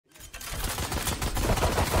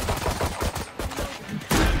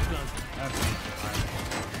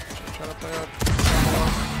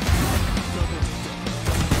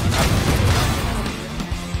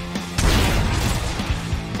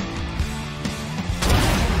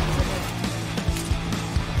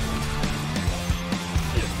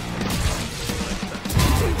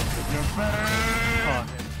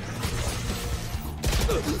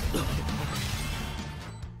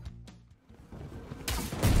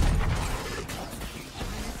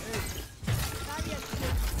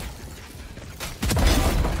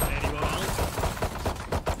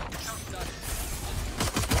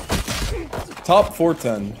top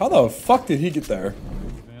 410. How the fuck did he get there?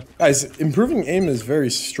 Guys, improving aim is very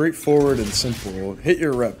straightforward and simple. Hit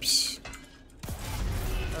your reps.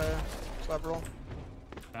 Slap roll.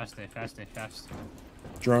 Fast.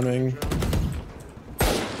 Droning. Get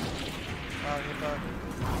back.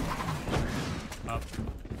 Up.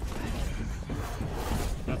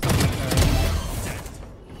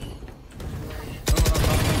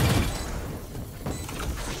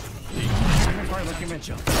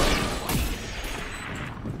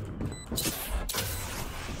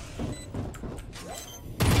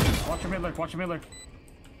 Watch your mid lurk.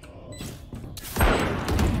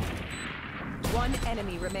 One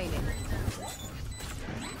enemy remaining.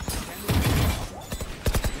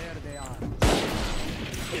 There they are.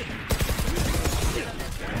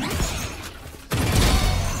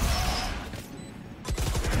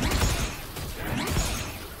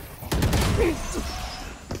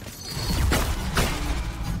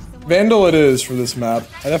 Vandal it is for this map.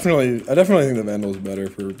 I definitely think the Vandal is better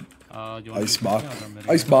for Icebox.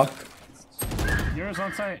 Icebox. Yoru's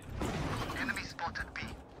on site. Enemy spotted B.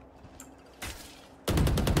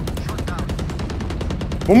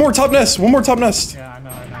 One more top nest. One more top nest. Yeah, I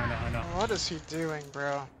know. What is he doing,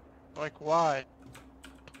 bro? Like, why?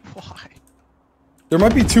 Why? There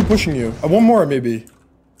might be two pushing you. One more maybe.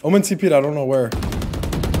 Omen TP'd, I don't know where.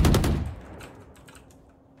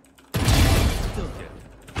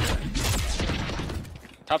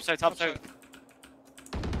 Top side.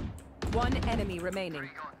 One enemy remaining.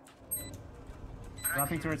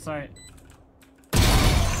 Dropping towards site. Nice.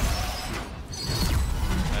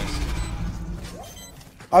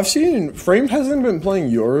 I've seen Frame hasn't been playing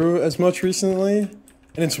Yoru as much recently, and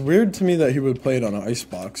it's weird to me that he would play it on an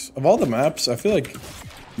Icebox. Of all the maps, I feel like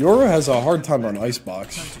Yoru has a hard time on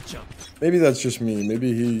Icebox. Maybe that's just me.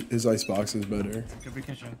 Maybe his Icebox is better. Could be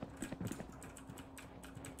kitchen.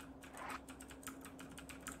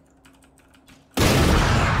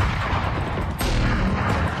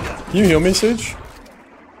 Can you heal me, Sage?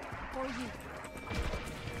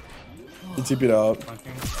 He TP'd out.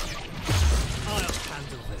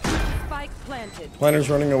 Spike planted. Planner's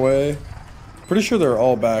running away. Pretty sure they're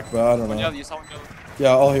all back, but I don't know. You saw one go.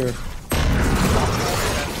 Yeah, all here.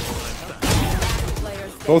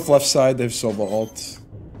 Both left side, they've Sova ult.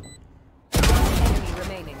 Enemy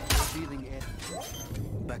remaining.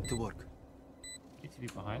 Back to work.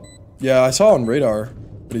 ETB behind. Yeah, I saw on radar,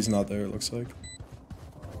 but he's not there, it looks like.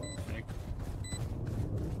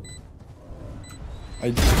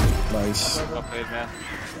 Nice. Well played, man.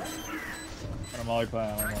 I'm all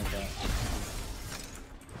playing.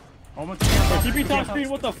 Oh my TP top screen,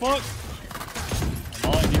 what the fuck? I'm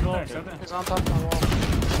all in evil. He's on top of my wall.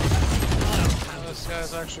 This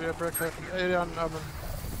guy's actually a brick hit. 80 on oven.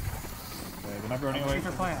 Okay, they're not running away.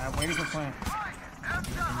 I'm waiting for plant.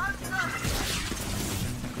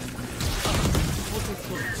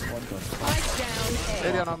 Spike down A.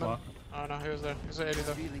 80 on oven. Oh no, he was there. He's at 80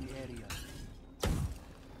 though.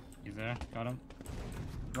 He's there. Got him.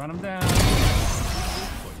 Run him down.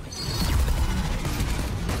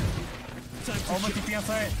 Oh my TP on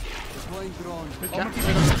site.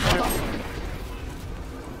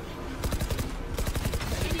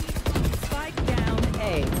 Spike down A.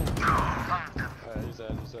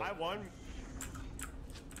 I won.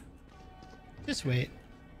 Just wait.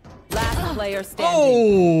 Last player standing.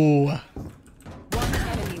 Oh! One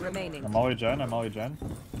enemy remaining. I'm all gen.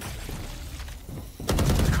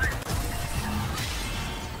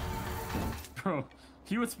 Bro,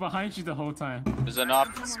 he was behind you the whole time. There's an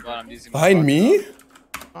op spot. I'm using. Behind me?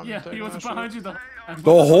 Yeah, he was behind you the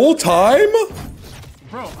whole time?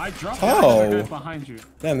 Bro, I dropped How? the guy behind you.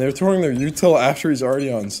 Damn, they're throwing their util after he's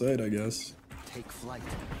already on site, I guess. Take flight.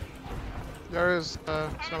 There is,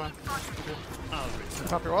 snowman.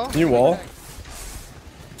 Top your wall? New wall.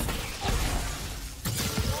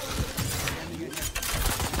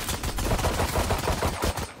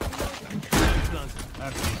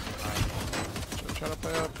 Try to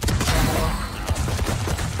play up.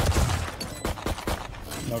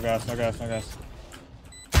 No gas. Enemy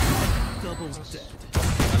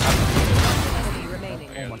remaining.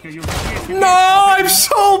 Oh my god, No, I'm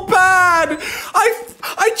so bad!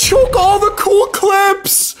 I choke all the cool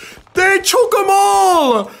clips! They choke them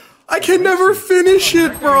all! I can never finish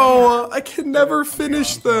it, bro! I can never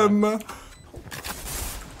finish them.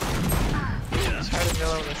 He's hiding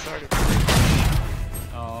yellow when they started.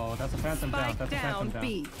 Oh, that's a phantom down. Spike down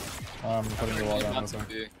B. I'm putting the wall down. On to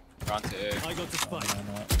B. We're on to A. I got the spike.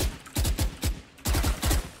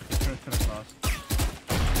 Could have crossed.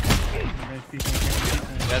 You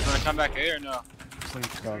guys want to come back A or no?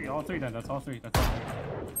 All three then. That's all three. That's all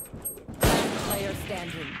three. Last player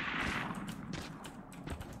standing.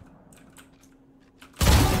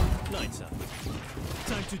 Lights up.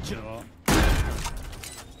 Time to jump.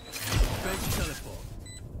 Fake teleport.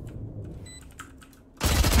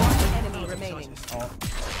 Enemy remaining. I'll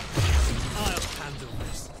handle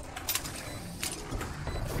this.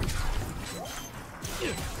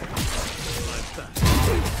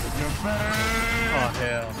 Oh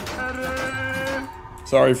hell.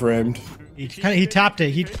 Sorry, framed. He tapped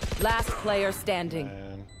it. He Last player standing.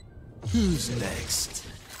 Man. Who's next?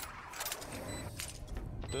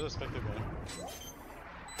 Disrespected, man.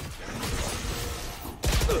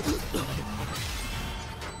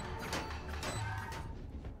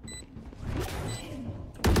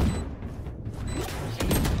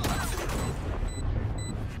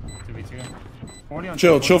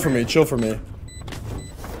 Chill for me. Chill for me.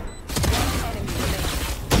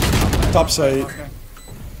 Top site. Okay.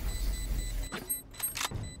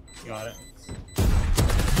 Got it.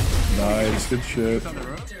 Nice, good shit. It's on the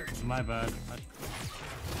roof. My bad.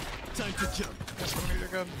 Time to jump. That's when you're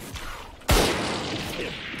good.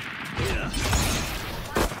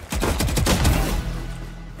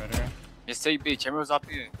 Better. Just take B. Chamber was up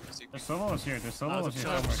here. There's solos here. There's solos here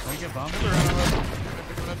somewhere. Can we get bombed? They're running up. I'm gonna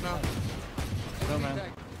pick him up now. Still, man.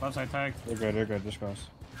 Left side tagged. They're good. Just cross.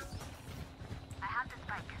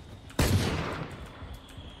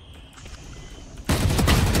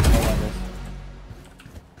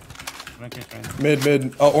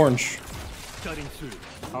 Mid. Oh, orange. Cutting through.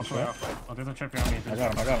 Halfway. Oh, there's a trip here on me. I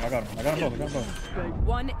got him both.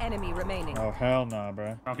 One enemy remaining. Oh, hell nah,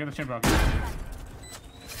 bro. I'll get the chip, bro.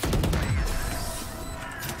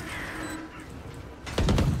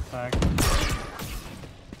 Tag.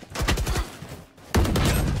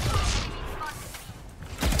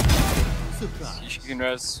 You can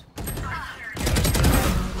res.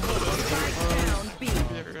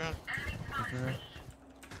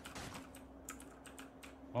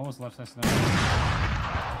 One was left side.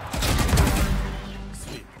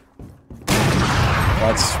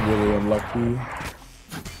 That's really unlucky.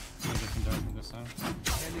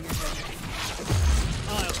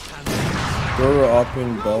 Yoru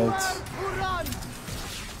upping belt.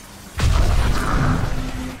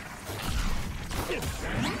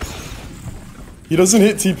 He doesn't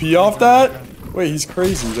hit TP off that? Wait, he's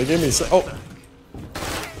crazy. They gave me a oh.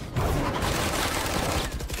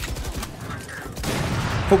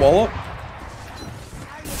 Put wall up.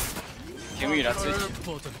 Give me that's it.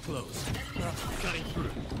 Portal closed. Cutting through.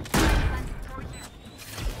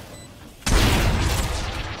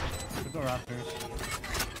 Go Raptors.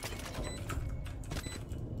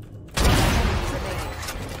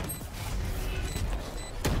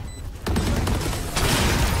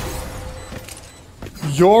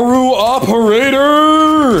 Yoru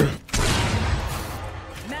operator!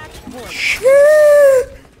 Match point. Shit!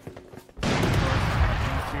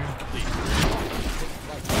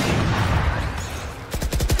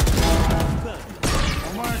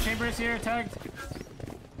 One more. Chambers here. Tagged.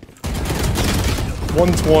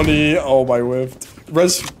 120. Oh, my whiffed.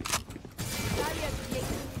 Res.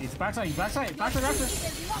 He's backside. Backside. Raptors.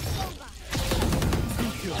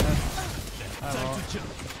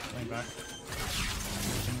 Laying back.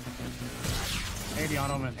 80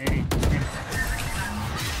 on Omen. 80.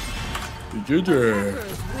 GG.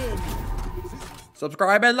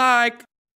 Subscribe and like.